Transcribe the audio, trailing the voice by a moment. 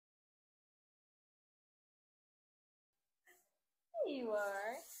There you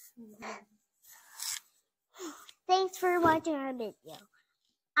are. Thanks for watching our video.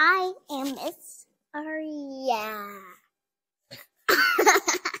 I am Miss Arya.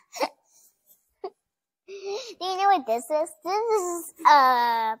 Do you know what this is? This is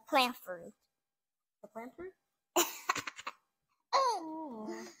a plant fruit. A plant fruit?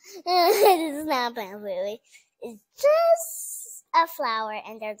 This is not a plant fruit. It's just a flower,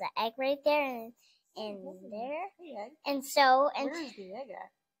 and there's an egg right there, and there. The egg? And so, and where is the egg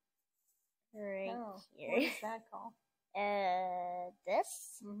at? Right here. What is that called?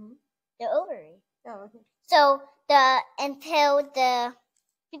 This? Mm-hmm. The ovary. Oh, okay. So until the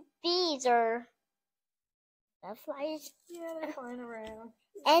bees or butterflies. Yeah, they're flying around.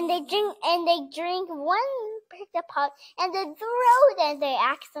 And they drink one pick the pot and they throw it and they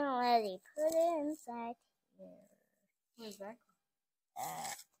accidentally put it inside here. What is that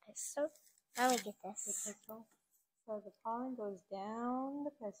called? Pistil. Let me get this. The pistil. So the pollen goes down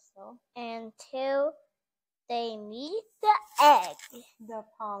the pistil until they meet the egg. The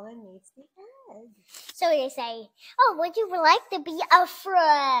pollen meets the egg. So they say, "Oh, would you like to be a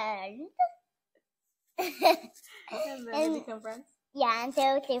friend?" And then they become friends? Yeah,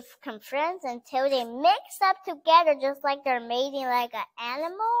 until they become friends, until they mix up together just like they're mating like an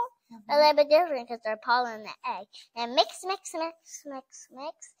animal. A little bit different because they're pollen and the egg. And mix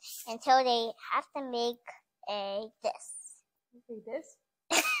until they have to make this. Okay, this?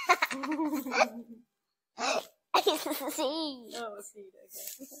 A seed. Oh, a seed, okay.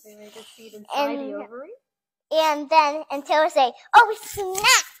 They make a seed inside the ovary? And then until they say, "Oh,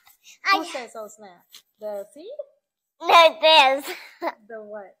 snap!" Who says, "Oh, snap"? The seed? No, this. The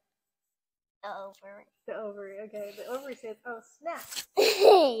what? The ovary. The ovary, okay. The ovary says, "Oh, snap."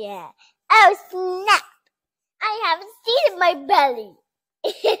 Yeah. "Oh, snap! I have a seed in my belly."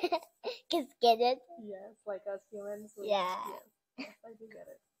 Just get it? Yes, like us humans. Yeah. Yes, I do get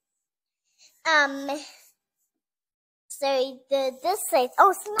it. So this says,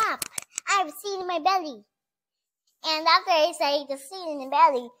 "Oh, snap! I have a seed in my belly." And after they say the seed in the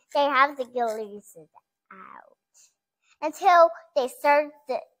belly, they have to go release it out until the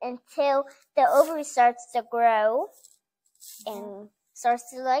ovary starts to grow and starts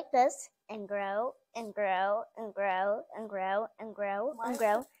to like this and grow and grow and grow and grow and grow and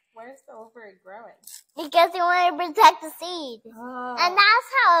grow. Why is the ovary growing? Because they want to protect the seed. Oh. And that's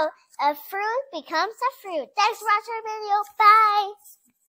how a fruit becomes a fruit. Thanks for watching our video. Bye.